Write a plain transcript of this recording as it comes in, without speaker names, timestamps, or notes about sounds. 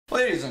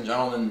Ladies and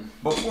gentlemen,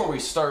 before we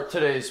start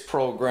today's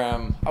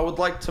program, I would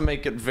like to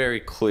make it very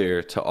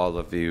clear to all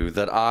of you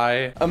that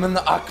I am an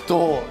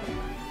actor.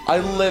 I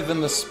live in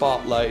the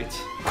spotlight,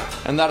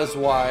 and that is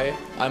why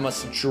I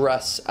must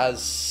dress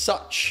as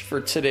such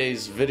for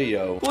today's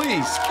video.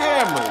 Please,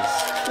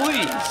 cameras,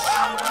 please.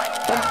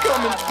 I'm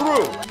coming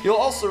through. You'll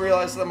also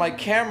realize that my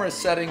camera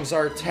settings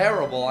are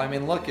terrible. I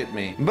mean, look at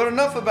me. But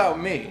enough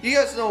about me. You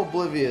guys know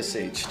Oblivious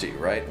HD,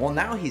 right? Well,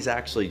 now he's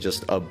actually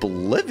just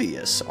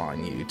oblivious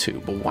on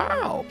YouTube.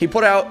 Wow. He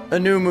put out a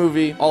new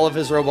movie. All of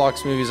his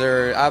Roblox movies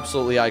are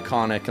absolutely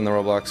iconic in the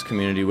Roblox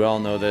community. We all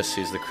know this.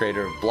 He's the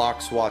creator of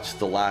Blox Watch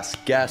The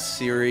Last Guest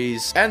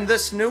series. And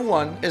this new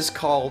one is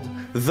called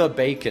The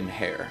Bacon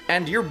Hair.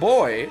 And your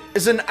boy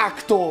is an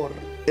actor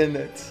in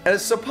it. And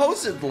it's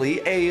supposedly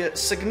a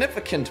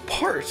significant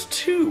part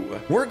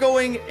too. We're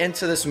going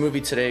into this movie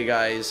today,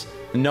 guys,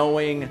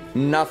 knowing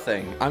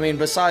nothing. I mean,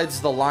 besides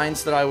the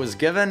lines that I was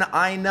given,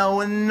 I know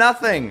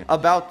nothing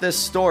about this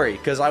story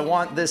because I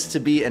want this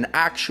to be an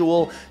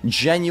actual,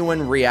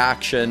 genuine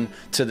reaction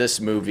to this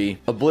movie.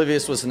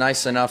 Oblivious was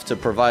nice enough to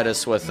provide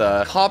us with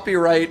a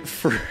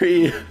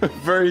copyright-free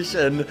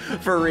version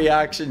for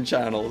reaction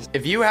channels.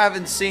 If you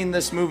haven't seen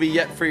this movie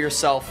yet for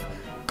yourself,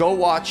 go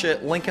watch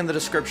it, link in the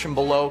description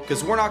below,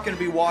 because we're not going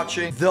to be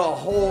watching the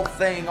whole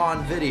thing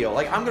on video.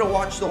 Like, I'm going to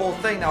watch the whole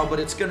thing now,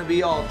 but it's going to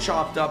be all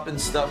chopped up and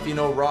stuff. You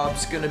know,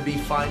 Rob's going to be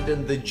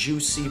finding the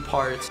juicy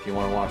parts. If you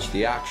want to watch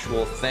the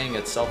actual thing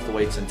itself the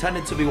way it's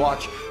intended to be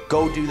watched,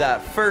 go do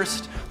that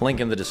first.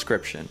 Link in the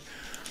description.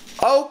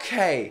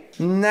 Okay,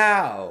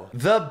 now,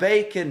 The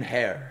Bacon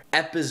Hair,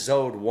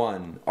 episode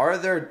 1. Are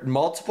there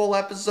multiple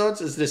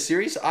episodes? Is this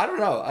series? I don't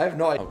know. I have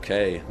no idea.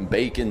 Okay,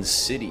 Bacon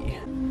City.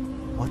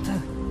 What the?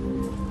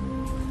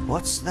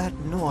 What's that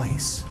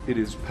noise? It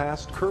is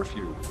past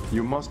curfew.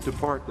 You must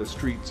depart the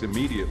streets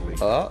immediately.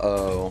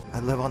 Uh-oh. I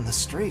live on the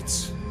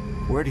streets.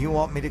 Where do you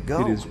want me to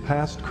go? It is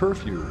past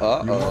curfew.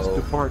 Uh-oh. You must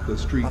depart the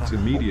streets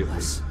immediately.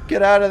 Homeless.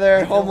 Get out of there,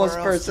 I know homeless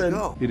where else to person.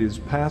 go. It is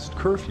past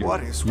curfew.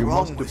 What is you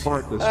wrong must with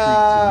depart you? the streets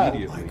Oh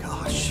immediately. my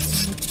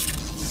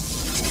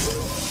gosh.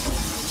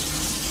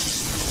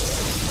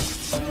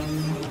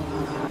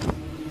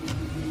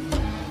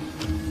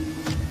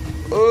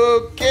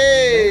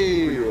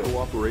 Okay. For your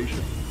cooperation.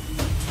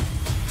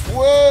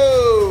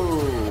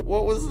 Whoa!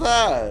 What was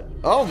that?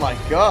 Oh my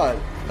god.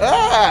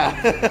 Ah!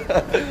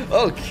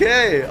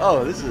 Okay.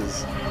 Oh, this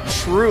is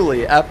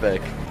truly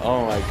epic.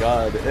 Oh my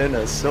god. In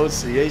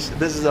association.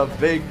 This is a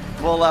big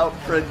full-out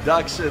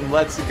production.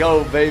 Let's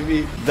go,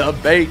 baby. The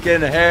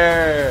Bacon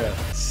Hair.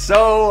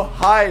 So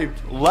hyped.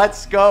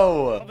 Let's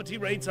go. Poverty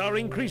rates are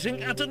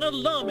increasing at an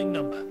alarming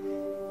number.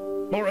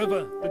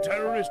 Moreover, the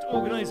terrorist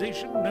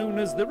organization known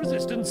as the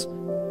Resistance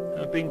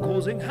have been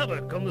causing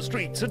havoc on the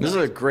streets. This is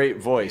a great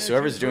voice.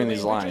 Whoever's doing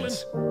these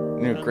lines.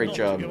 Great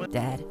job.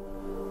 Dad,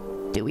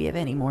 do we have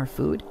any more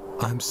food?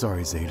 I'm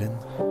sorry, Zayden.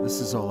 This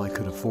is all I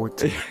could afford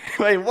to.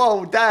 Wait,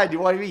 whoa, Dad,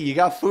 what do you mean? You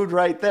got food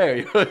right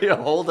there. You're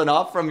holding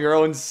off from your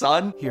own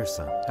son? Here,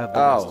 son. Have the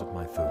rest of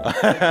my food.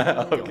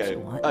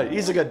 Okay.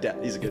 He's a good dad.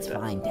 He's a good dad.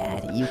 Fine,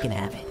 Dad. You can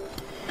have it.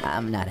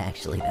 I'm not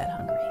actually that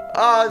hungry.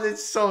 Oh,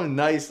 that's so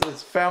nice.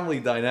 That's family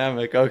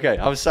dynamic. Okay,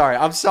 I'm sorry.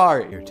 I'm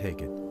sorry. Here,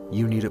 take it.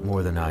 You need it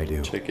more than I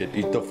do. Take it.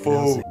 Eat the Now,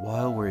 food.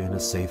 while we're in a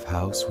safe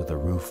house with a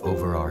roof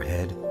over our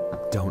head,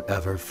 don't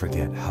ever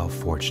forget how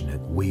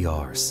fortunate we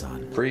are,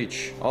 son.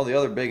 Preach. All the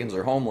other Bacons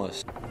are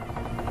homeless.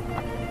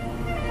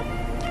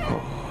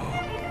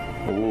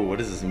 Oh, what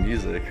is this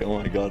music? Oh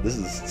my god, this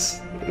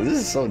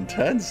is so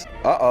intense.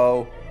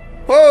 Uh-oh.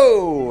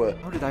 Whoa!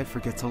 How did I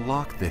forget to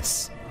lock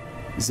this?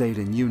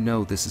 Zayden, you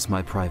know this is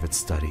my private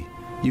study.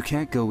 You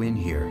can't go in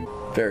here.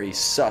 Very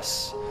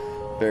sus.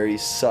 Very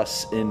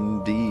sus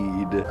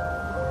indeed.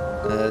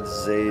 That's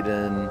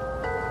Zayden.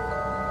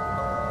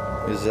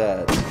 Who's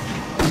that?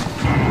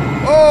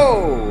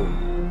 Oh!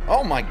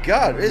 Oh my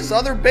god, it's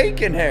other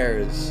Bacon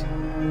Hairs.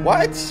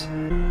 What?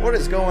 What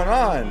is going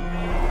on?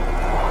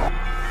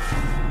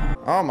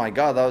 Oh my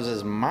god, that was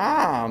his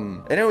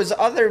mom. And it was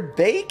other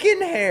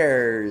Bacon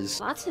Hairs.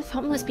 Lots of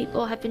homeless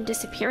people have been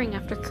disappearing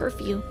after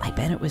curfew. I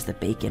bet it was the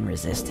Bacon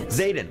Resistance.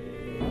 Zayden,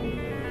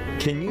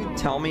 can you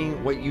tell me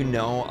what you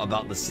know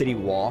about the city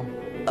wall?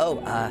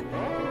 Oh,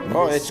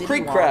 Oh, the it's city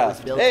Creek wall was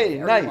Craft. built Hey,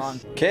 very nice. long-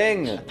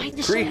 King. Find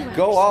the Creek, shadows.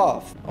 go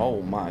off.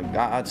 Oh my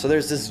god. So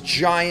there's this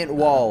giant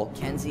wall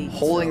Kenzie,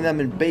 holding so them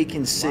in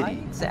Bacon Why City.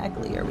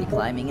 exactly are we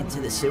climbing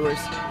into the sewers?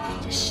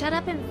 Just shut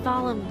up and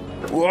follow me.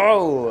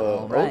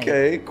 Whoa. right.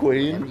 Okay,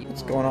 Queen.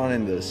 What's going on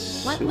in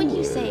this? What would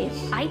you say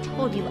if I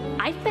told you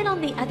I've been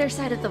on the other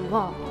side of the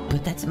wall?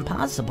 But that's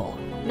impossible.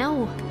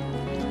 No,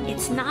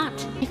 it's not.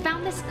 I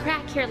found this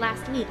crack here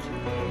last week.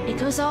 It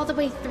goes all the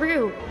way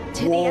through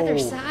to the other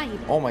side.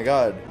 Oh my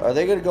god. Are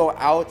they gonna go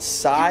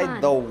outside Come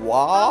on, the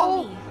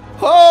wall? follow me.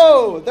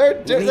 Oh,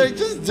 they're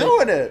just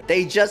doing it.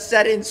 They just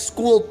said in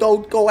school,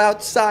 don't go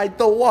outside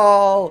the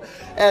wall,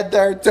 and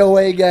they're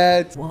doing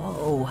it.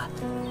 Whoa,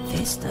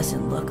 this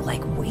doesn't look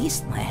like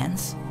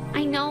wastelands.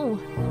 I know.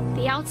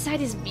 The outside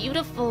is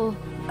beautiful.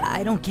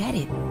 I don't get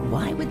it.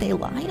 Why would they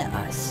lie to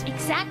us?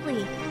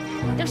 Exactly.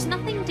 There's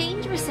nothing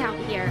dangerous out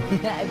here.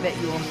 I bet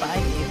you won't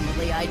find me if you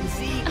play hide and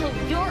seek. Oh,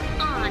 you're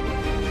on.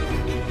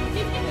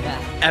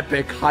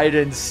 Epic hide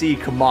and seek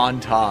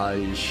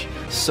montage.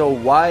 So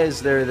why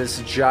is there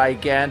this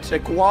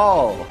gigantic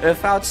wall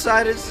if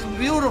outside it's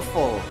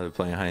beautiful? They're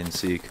playing hide and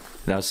seek.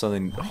 Now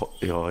something,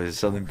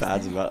 something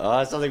bad's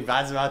about. Something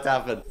bad's about to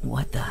happen.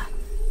 What the?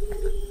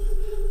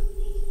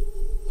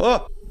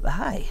 Oh.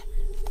 Hi.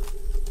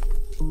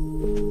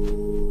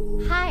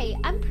 Hi,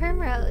 I'm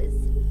Primrose.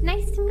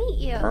 Nice to meet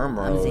you.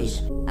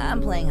 Primrose.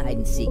 I'm playing hide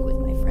and seek with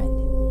my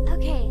friend.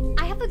 Okay,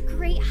 I have a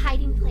great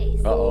hiding place.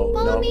 Uh-oh.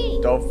 Follow No, me.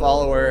 don't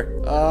follow her.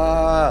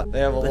 They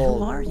have a But who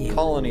little are you?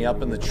 colony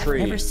up in the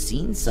tree. I've never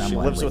seen someone She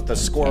lives with the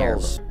pink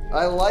squirrels.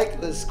 I like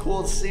this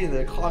cool scene.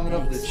 They're climbing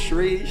up the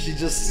tree. She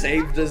just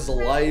saved his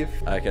life.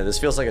 Okay, this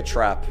feels like a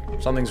trap.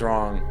 Something's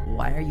wrong. hair.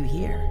 Why are you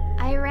here?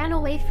 I ran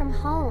away from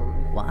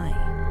home. Why?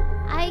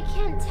 I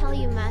can't tell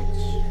you much.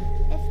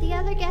 If the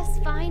other guests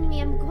find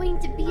me, I'm going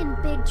to be in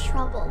big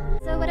trouble.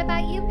 So what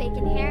about you,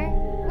 Bacon Hair?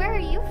 Where are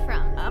you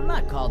from? I'm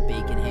not called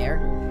Bacon Hair.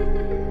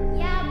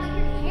 Yeah, but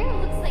your hair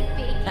looks like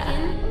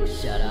bacon.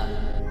 Shut up.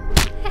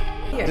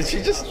 Here. Did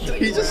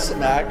he just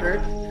smack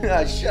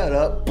her? Shut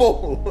up.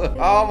 Boom.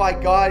 Oh my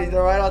god,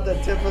 they're right on the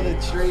tip of the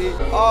tree.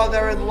 Oh,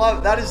 they're in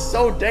love. That is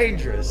so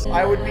dangerous.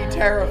 I would be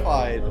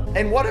terrified.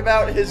 And what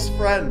about his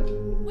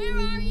friend? Where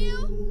are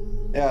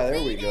you? Yeah,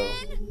 there we go.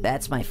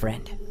 That's my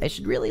friend. I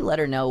should really let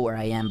her know where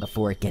I am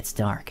before it gets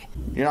dark.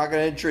 You're not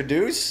gonna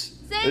introduce?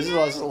 This is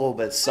a little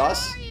bit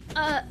sus.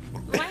 Why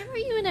were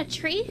you in a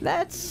tree?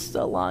 That's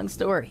a long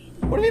story.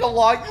 What do you mean a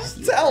lot?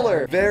 Just tell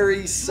her.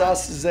 Very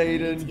sus,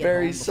 Zayden.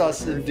 Very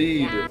sus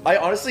indeed. I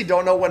honestly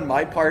don't know when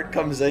my part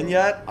comes in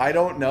yet. I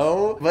don't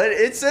know. But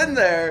it's in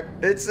there.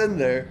 It's in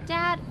there.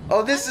 Dad.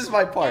 Oh, this is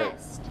my part.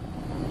 Yes.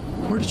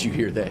 Where did you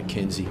hear that,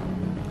 Kinsey?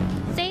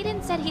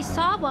 Zayden said he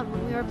saw one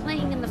when we were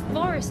playing in the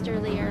forest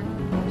earlier.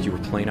 You were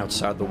playing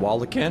outside the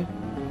wall again?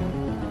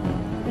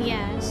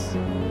 Yes.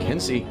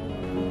 Kinsey,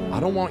 I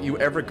don't want you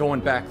ever going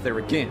back there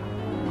again.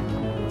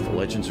 If the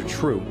legends are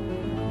true,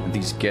 and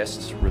these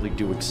guests really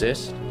do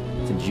exist,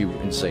 then you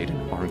and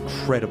Zayden are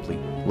incredibly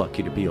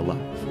lucky to be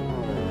alive.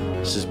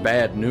 This is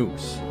bad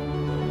news.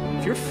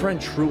 If your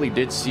friend truly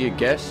did see a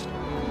guest,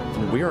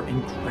 then we are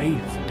in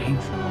grave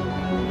danger.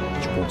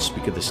 But you won't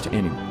speak of this to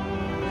anyone.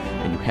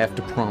 And you have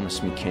to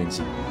promise me,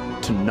 Kenzie,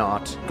 to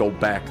not go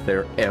back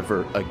there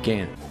ever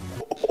again.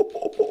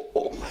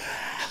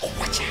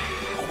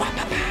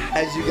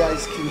 As you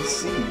guys can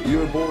see,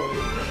 your boy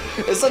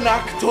is an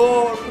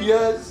actor.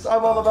 Yes,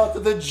 I'm all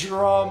about the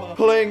drama,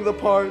 playing the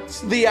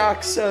parts, the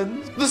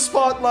accents, the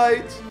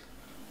spotlight.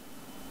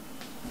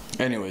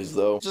 Anyways,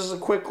 though, just a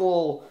quick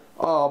little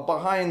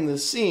behind the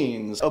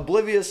scenes.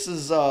 Oblivious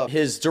is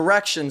his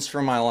directions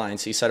for my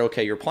lines. He said,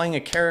 okay, you're playing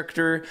a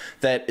character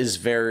that is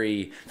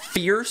very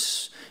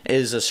fierce,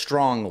 is a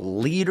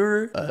strong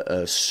leader,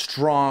 a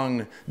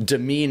strong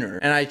demeanor.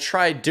 And I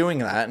tried doing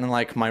that in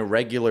like my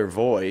regular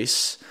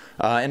voice.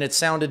 And it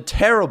sounded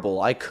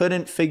terrible. I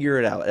couldn't figure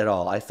it out at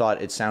all. I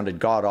thought it sounded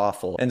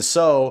god-awful. And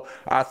so,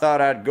 I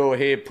thought I'd go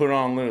ahead, put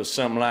on a little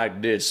something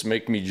like this,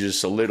 make me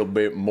just a little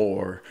bit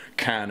more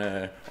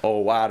kinda,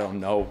 oh, I don't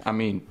know. I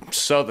mean,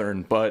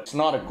 southern, but it's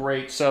not a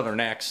great southern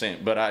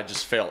accent, but I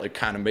just felt it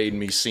kinda made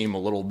me seem a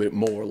little bit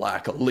more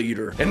like a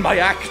leader in my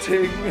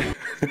acting.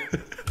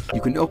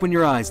 You can open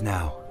your eyes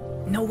now.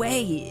 No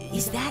way.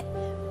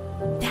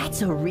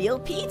 That's a real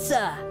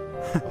pizza.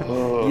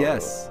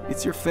 Yes,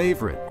 it's your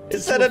favorite.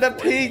 Instead of a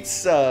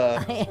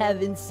pizza. I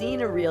haven't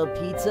seen a real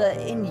pizza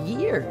in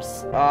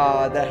years.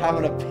 That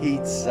having a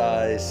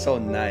pizza is so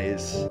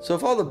nice. So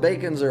if all the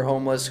bacons are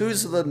homeless,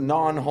 who's the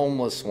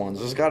non-homeless ones?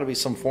 There's got to be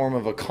some form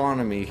of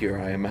economy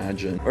here, I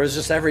imagine. Or is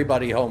just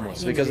everybody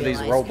homeless because of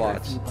these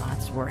robots? Curfew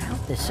bots were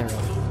out this early.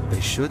 They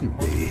shouldn't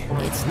be.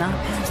 It's not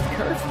past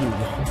curfew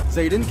yet.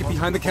 Zayden, get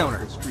behind the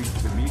counter.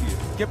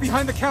 Get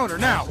behind the counter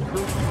now!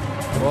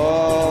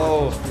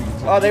 Whoa.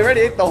 Oh, they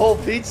already ate the whole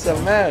pizza,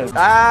 man.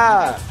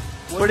 Ah!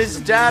 But his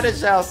dad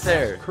is out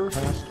there.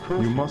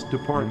 You must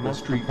depart the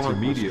streets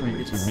immediately.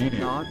 It's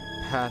not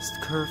past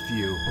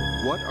curfew.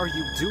 What are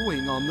you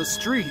doing on the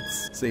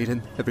streets?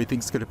 Zayden,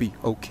 everything's gonna be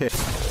okay.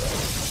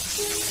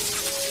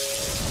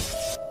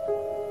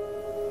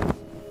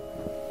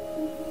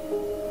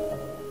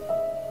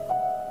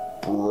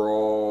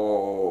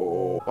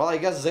 Bro. Well, I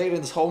guess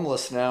Zayden's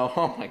homeless now.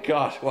 Oh my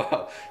gosh,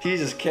 wow. He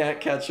just can't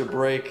catch a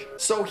break.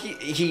 So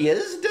he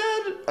is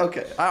dead?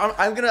 Okay,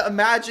 I'm gonna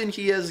imagine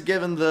he is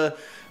given the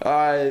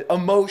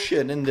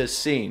emotion in this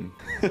scene.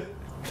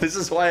 This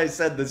is why I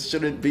said this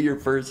shouldn't be your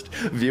first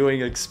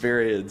viewing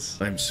experience.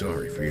 I'm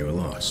sorry for your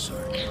loss,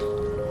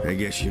 son. I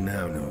guess you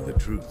now know the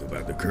truth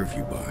about the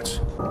curfew bots.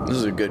 This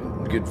is a good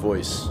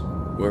voice.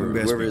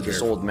 Whoever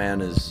this old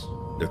man is.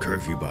 The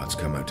curfew bots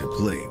come out to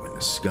play when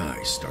the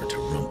skies start to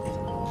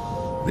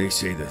rumble. They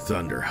say the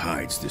thunder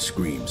hides the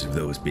screams of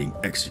those being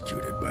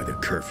executed by the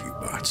curfew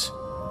bots.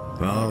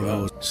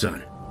 Oh,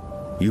 son,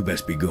 you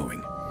best be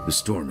going. The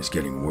storm is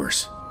getting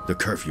worse. The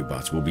curfew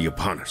bots will be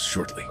upon us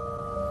shortly.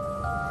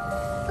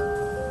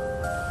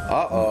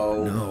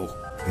 Uh-oh. No.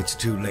 It's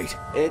too late.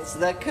 It's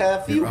the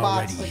curfew They're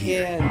box already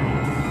here. again.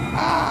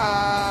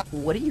 Ah!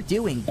 What are you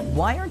doing?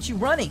 Why aren't you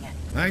running?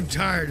 I'm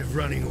tired of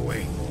running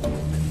away.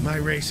 My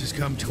race has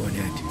come to an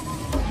end.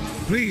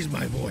 Please,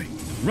 my boy,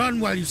 run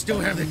while you still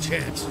have the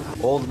chance.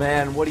 Old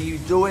man, what are you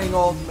doing,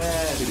 old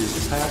man? It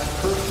is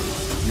past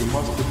curfew. You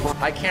must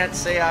depart. I can't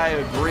say I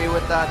agree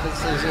with that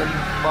decision,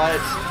 but...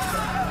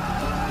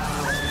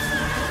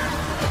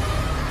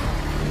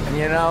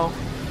 You know?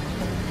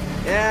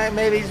 Yeah,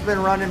 maybe he's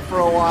been running for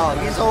a while.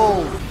 He's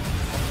old.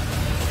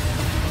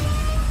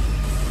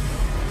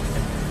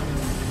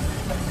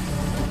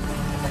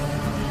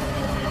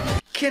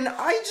 Can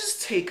I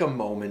just take a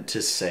moment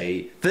to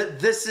say that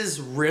this is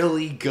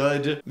really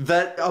good?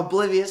 That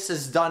Oblivious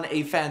has done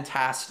a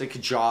fantastic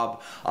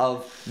job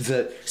of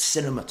the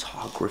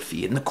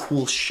cinematography and the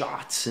cool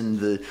shots and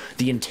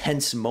the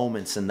intense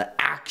moments and the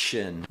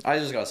action. I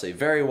just gotta say,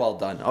 very well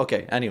done.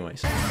 Okay,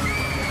 anyways.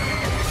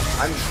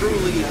 I'm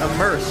truly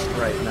immersed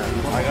right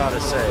now, I gotta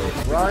say.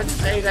 Run,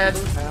 Aiden!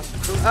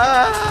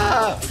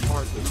 Ah!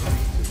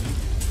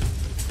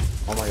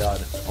 Oh my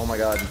god, oh my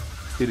god.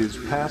 It is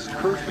past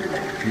curfew.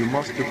 You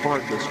must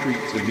depart the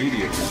streets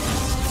immediately.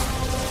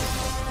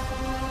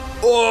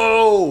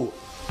 Oh!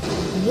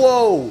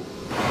 Whoa!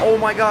 Oh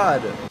my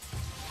god!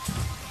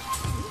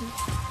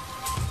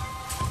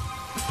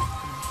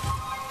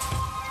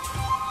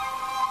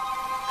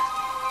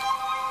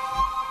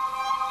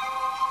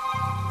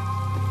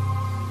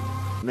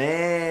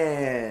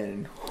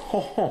 Man!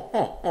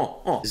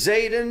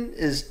 Zayden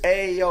is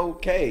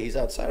A-okay. He's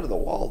outside of the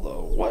wall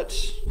though. What?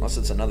 Unless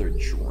it's another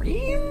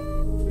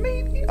dream?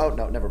 Maybe? Oh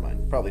no, never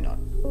mind. Probably not.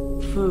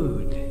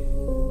 Food.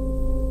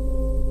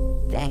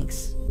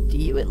 Thanks. Do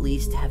you at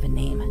least have a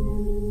name?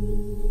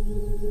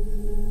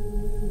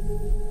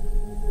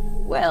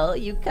 Well,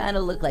 you kind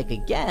of look like a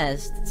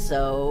guest,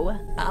 so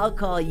I'll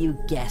call you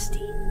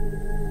Guesty.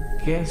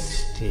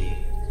 Guesty.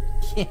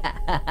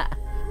 Yeah.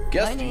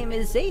 Guesty? My name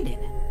is Zayden.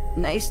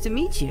 Nice to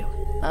meet you.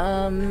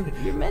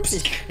 You're meant to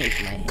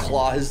shake my hand.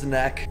 Claw his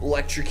neck,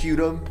 electrocute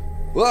him.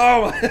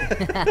 Whoa!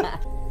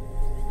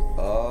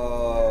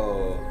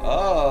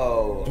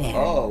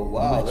 Oh,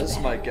 wow, this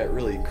might get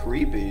really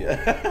creepy.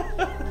 This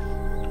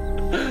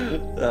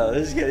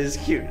guy is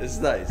cute, it's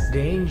nice.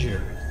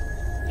 Danger.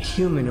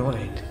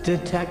 Humanoid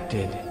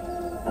detected.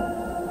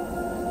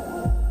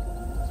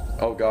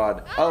 Oh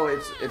god. Oh,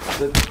 it's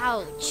the...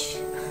 Ouch.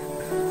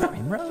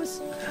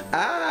 Primrose?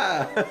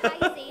 Ah! Hi,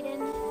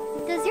 Zayden.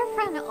 Does your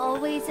friend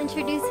always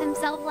introduce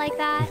himself like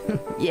that?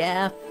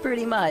 Yeah,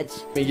 pretty much.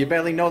 I mean, you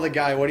barely know the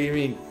guy, what do you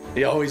mean?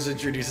 He always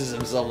introduces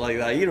himself like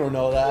that, you don't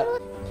know that.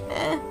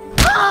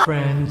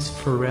 Friends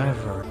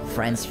forever.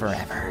 Friends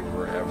forever.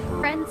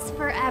 Friends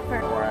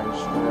forever.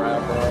 Friends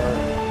forever.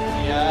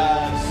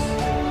 Yes.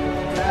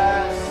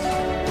 Yes.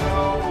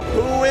 No.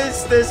 Who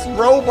is this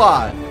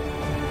robot?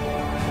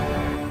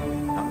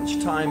 How much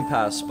time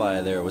passed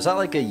by there? Was that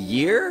like a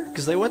year?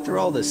 Because they went through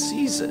all the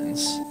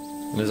seasons.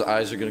 And his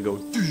eyes are gonna go...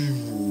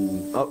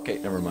 Okay,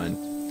 never mind.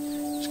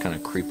 Just kind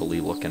of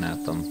creepily looking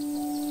at them.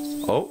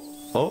 Oh.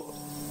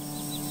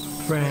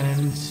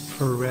 Friends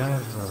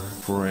forever.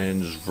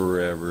 Friends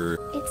forever.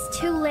 It's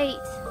too late.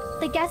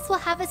 The guests will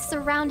have us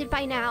surrounded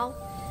by now.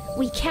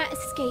 We can't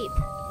escape.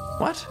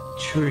 What?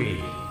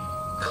 Tree.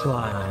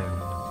 Climb.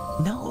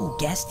 No,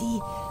 Guesty.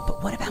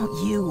 But what about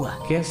you?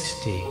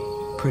 Guesty.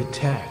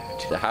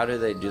 Protect. How do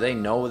they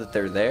know that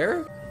they're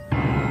there?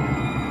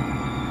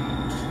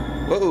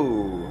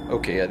 Whoa.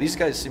 Okay, yeah, these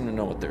guys seem to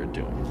know what they're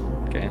doing.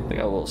 Okay, they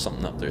got a little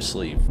something up their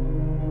sleeve.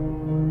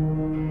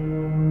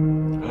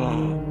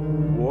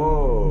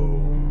 Whoa.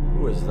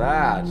 Who is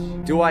that?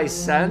 Do I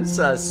sense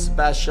a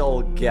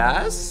special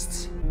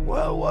guest?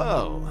 Well,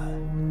 well.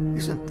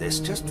 Isn't this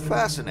just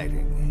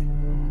fascinating?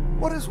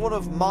 What is one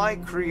of my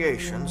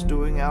creations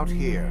doing out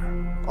here,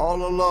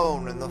 all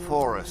alone in the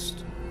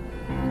forest?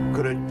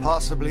 Could it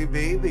possibly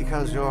be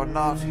because you're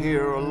not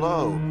here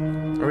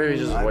alone? Or maybe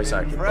just a voice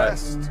actor,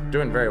 but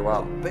doing very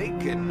well.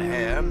 Bacon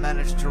Hair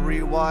managed to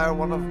rewire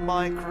one of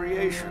my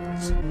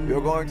creations.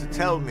 You're going to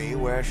tell me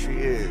where she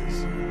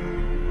is?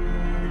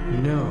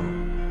 No.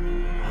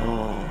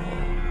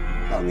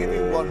 I'll give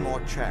you one more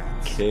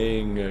chance.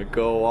 King,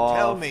 go off.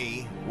 Tell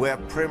me where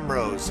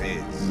Primrose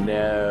is.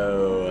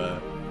 No.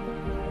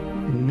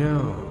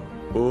 No.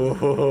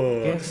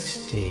 Oh.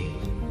 Guesty.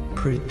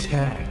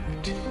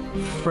 Protect.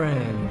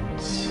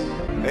 Friends.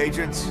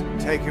 Agents,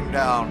 take him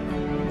down.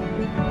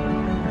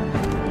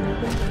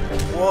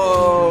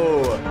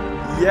 Whoa!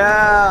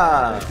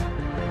 Yeah!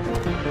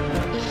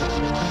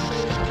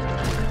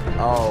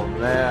 Oh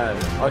man.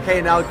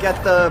 Okay, now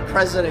get the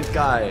president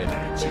guy.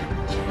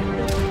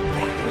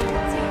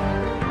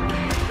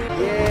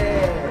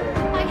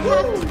 Yeah! I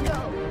have to go.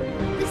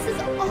 This is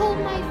all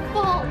my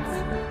fault.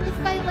 If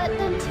I let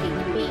them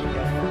take me,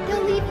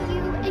 they'll leave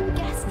you and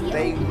Guesty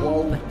They alone.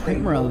 won't. But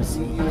Primrose,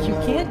 you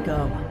can't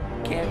go.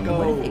 Can't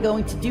What are go. they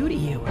going to do to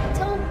you?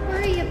 Don't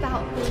worry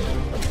about me.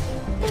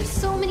 There's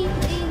so many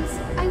things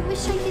I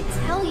wish I could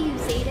tell you,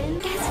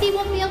 Zayden. Guesty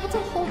won't be able to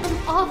hold them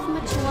off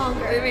much longer.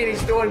 What do you mean?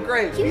 He's doing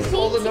great. You He's need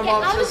holding to them get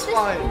off out of just this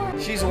fine.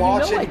 forest. She's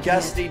watching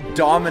Guesty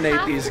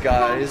dominate these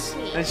guys,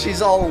 and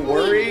she's all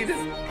worried.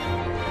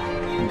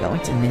 I'm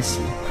going to miss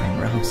you,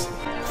 Primrose.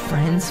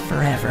 Friends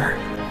forever.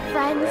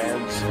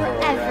 Friends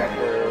forever.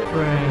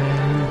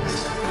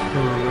 Friends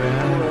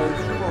forever.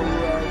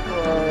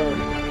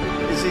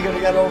 Is he gonna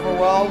get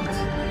overwhelmed?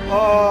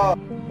 Oh,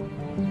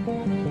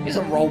 he's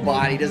a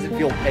robot. He doesn't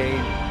feel pain.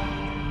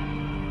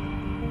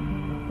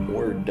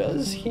 Or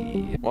does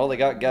he? Well, they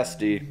got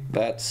Guesty.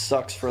 That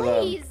sucks for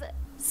them. Please,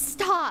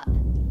 stop.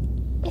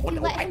 If you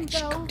let him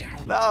go...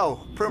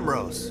 Now,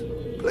 Primrose,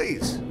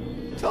 please,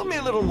 tell me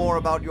a little more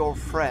about your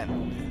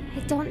friend. I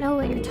don't know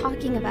what you're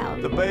talking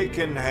about. The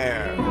bacon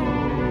hair.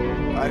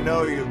 I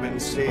know you've been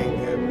seeing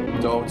him.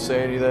 Don't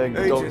say anything.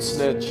 Don't Agents,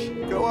 snitch.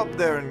 Go up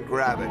there and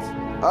grab it.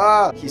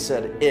 Ah, he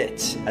said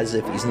it, as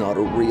if he's not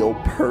a real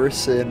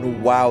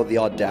person. Wow, the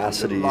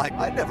audacity. Like,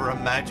 I never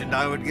imagined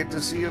I would get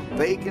to see a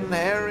bacon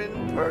hair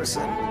in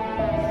person.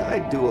 I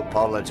do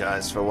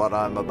apologize for what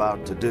I'm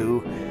about to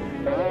do.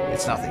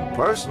 It's nothing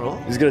personal.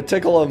 He's gonna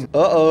tickle him.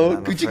 Uh-oh.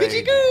 I'm Coochie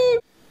afraid.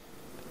 coochie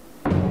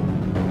coo!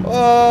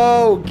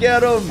 Oh,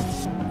 get him!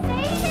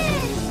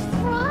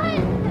 Zayden,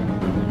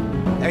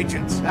 run!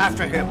 Agents,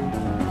 after him.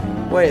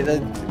 Wait,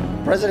 the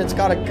president's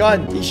got a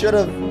gun. He should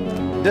have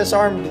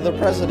disarmed the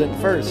president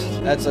first.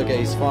 That's okay,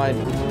 he's fine.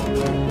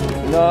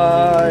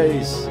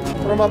 Nice.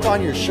 Put him up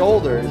on your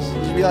shoulders.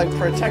 You should be like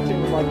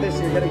protecting him like this.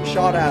 You're getting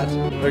shot at.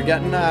 They're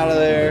getting out of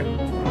there.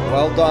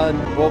 Well done.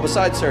 Well,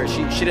 besides her,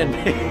 she didn't.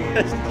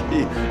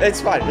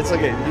 It's fine. It's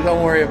okay. You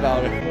don't worry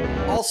about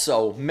it.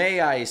 Also, may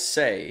I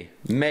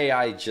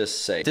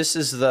just say, this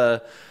is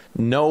the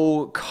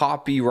no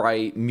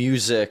copyright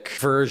music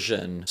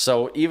version,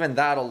 so even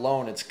that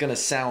alone, it's gonna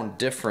sound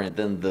different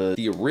than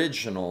the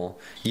original,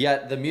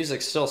 yet the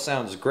music still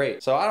sounds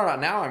great. So I don't know,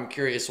 now I'm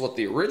curious what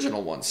the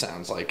original one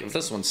sounds like, if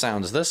this one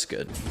sounds this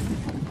good.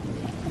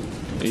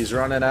 He's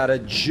running out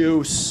of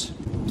juice.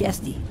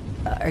 Guesty,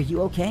 are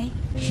you okay?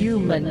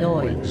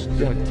 Humanoids.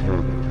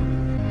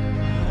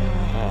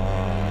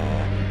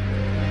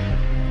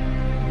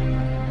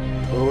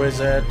 Who is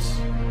it?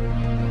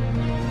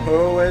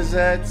 Who is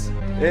it?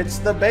 It's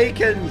the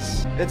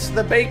Bacons. It's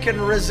the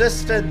Bacon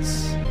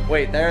Resistance.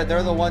 Wait, they're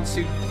the ones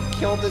who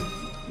killed the...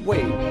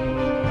 Wait.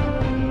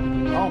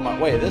 Oh my...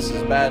 Wait, this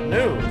is bad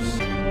news.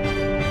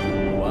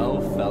 Well,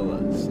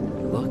 fellas,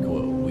 look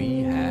what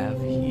we have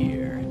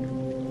here.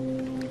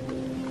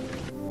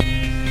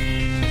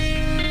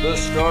 The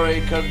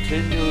story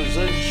continues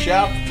in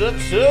chapter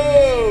 2.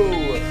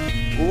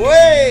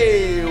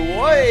 Whoa.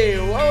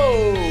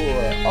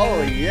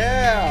 Oh,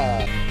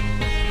 yeah.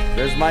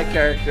 There's my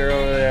character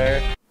over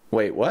there.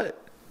 Wait,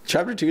 what?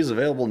 Chapter 2 is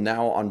available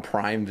now on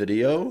Prime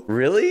Video?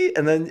 Really?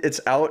 And then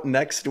it's out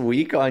next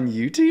week on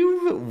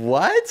YouTube?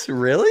 What?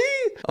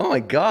 Really? Oh my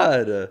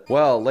god.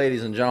 Well,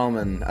 ladies and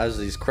gentlemen, as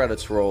these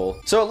credits roll.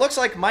 So it looks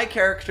like my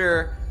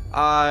character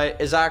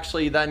is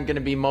actually then going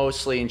to be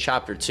mostly in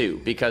chapter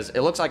 2, because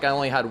it looks like I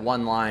only had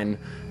one line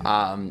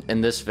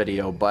in this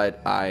video,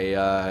 but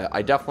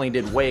I definitely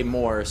did way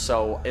more,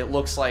 so it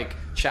looks like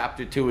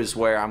chapter 2 is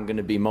where I'm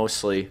gonna be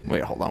mostly.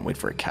 Wait, hold on, wait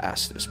for a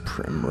cast. There's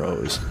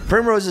Primrose.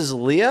 Primrose is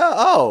Leah?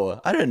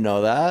 Oh, I didn't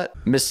know that.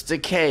 Mr.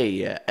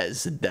 K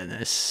as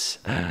Dennis.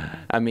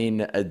 I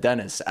mean,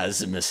 Dennis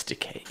as Mr.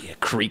 K.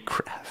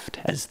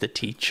 Creekcraft as the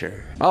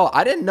teacher. Oh,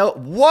 I didn't know.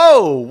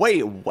 Whoa,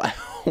 wait, what?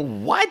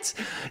 What?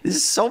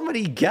 There's so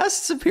many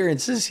guest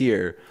appearances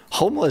here.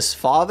 Homeless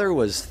Father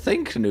was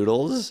Think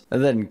Noodles,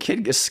 and then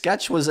Kid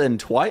Sketch was in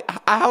twice.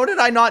 How did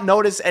I not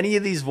notice any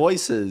of these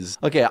voices?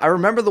 Okay, I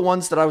remember the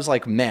ones that I was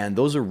like, man,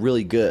 those are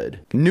really good.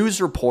 News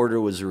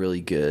Reporter was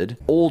really good.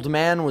 Old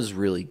Man was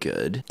really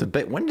good.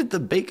 When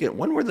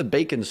were the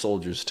Bacon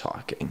Soldiers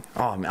talking?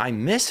 Oh, I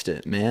missed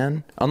it,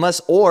 man.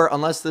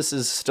 Unless this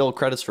is still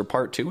credits for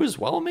part 2 as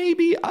well,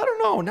 maybe? I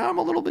don't know. Now I'm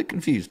a little bit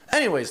confused.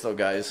 Anyways, though,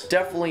 guys,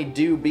 definitely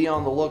do be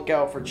on the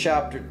lookout for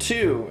chapter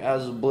 2.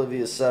 As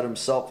Oblivious said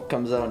himself, it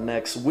comes out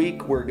next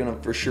week. We're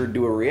gonna for sure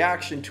do a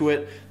reaction to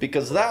it,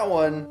 because that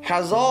one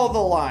has all the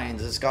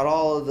lines. It's got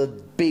all of the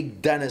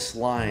big Dennis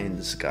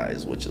lines,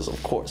 guys, which is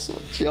of course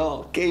what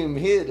y'all came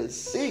here to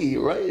see,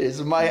 right? It's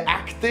my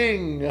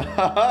acting.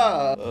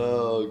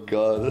 Oh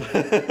god.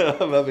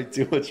 I'm having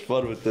too much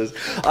fun with this.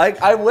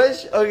 I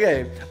wish,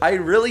 okay, I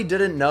really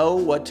didn't know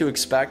what to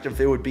expect, if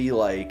it would be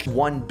like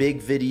one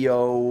big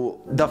video.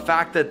 The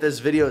fact that this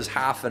video is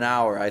half an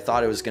hour, I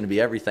thought it was gonna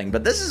be everything,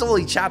 but this is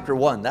only chapter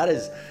 1. That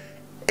is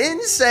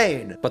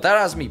insane, but that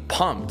has me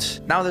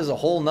pumped. Now there's a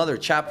whole nother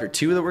chapter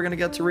 2 that we're gonna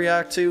get to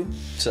react to,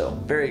 so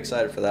very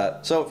excited for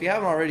that. So if you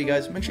haven't already,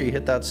 guys, make sure you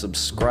hit that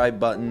subscribe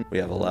button. We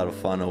have a lot of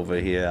fun over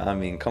here. I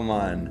mean, come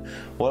on.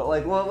 Well,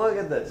 look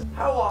at this.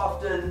 How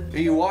often are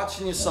you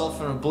watching yourself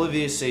in an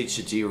Oblivious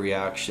HD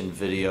reaction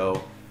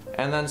video,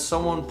 and then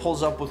someone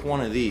pulls up with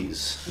one of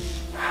these?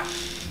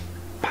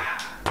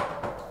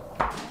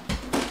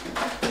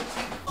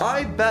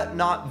 I bet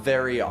not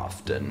very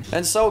often.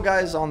 And so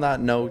guys, on that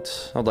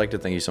note, I'd like to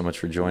thank you so much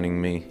for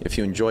joining me. If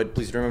you enjoyed,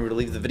 please remember to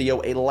leave the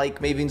video a like,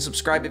 maybe even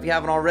subscribe if you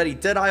haven't already.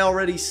 Did I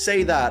already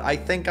say that? I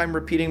think I'm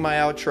repeating my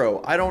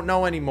outro. I don't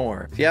know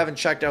anymore. If you haven't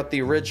checked out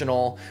the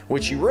original,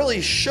 which you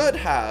really should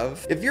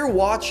have, if you're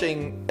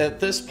watching at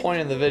this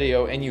point in the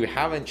video and you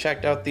haven't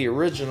checked out the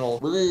original,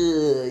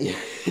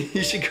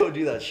 you should go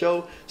do that.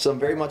 Show some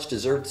very much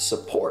deserved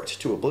support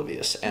to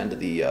Oblivious and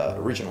the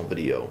original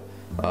video.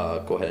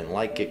 Go ahead and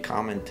like it,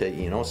 comment it,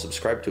 you know,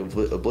 subscribe to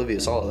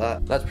Oblivious, all of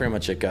that. That's pretty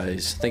much it,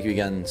 guys. Thank you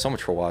again so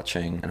much for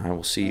watching, and I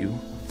will see you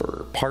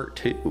for part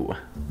 2.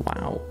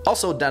 Wow.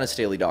 Also,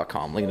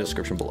 DenisDaily.com, link in the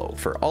description below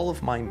for all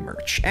of my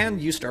merch. And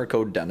use star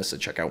code Denis to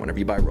check out whenever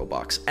you buy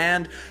Roblox.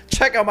 And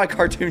check out my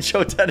cartoon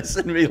show, Denis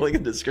and Me, link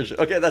in the description.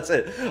 Okay, that's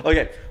it.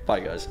 Okay, bye,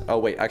 guys. Oh,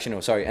 wait, actually,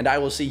 no, sorry. And I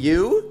will see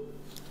you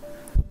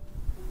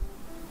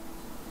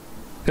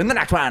in the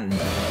next one.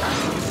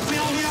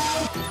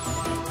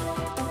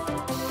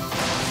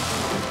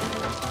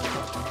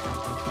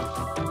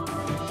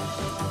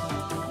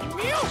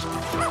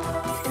 Meow!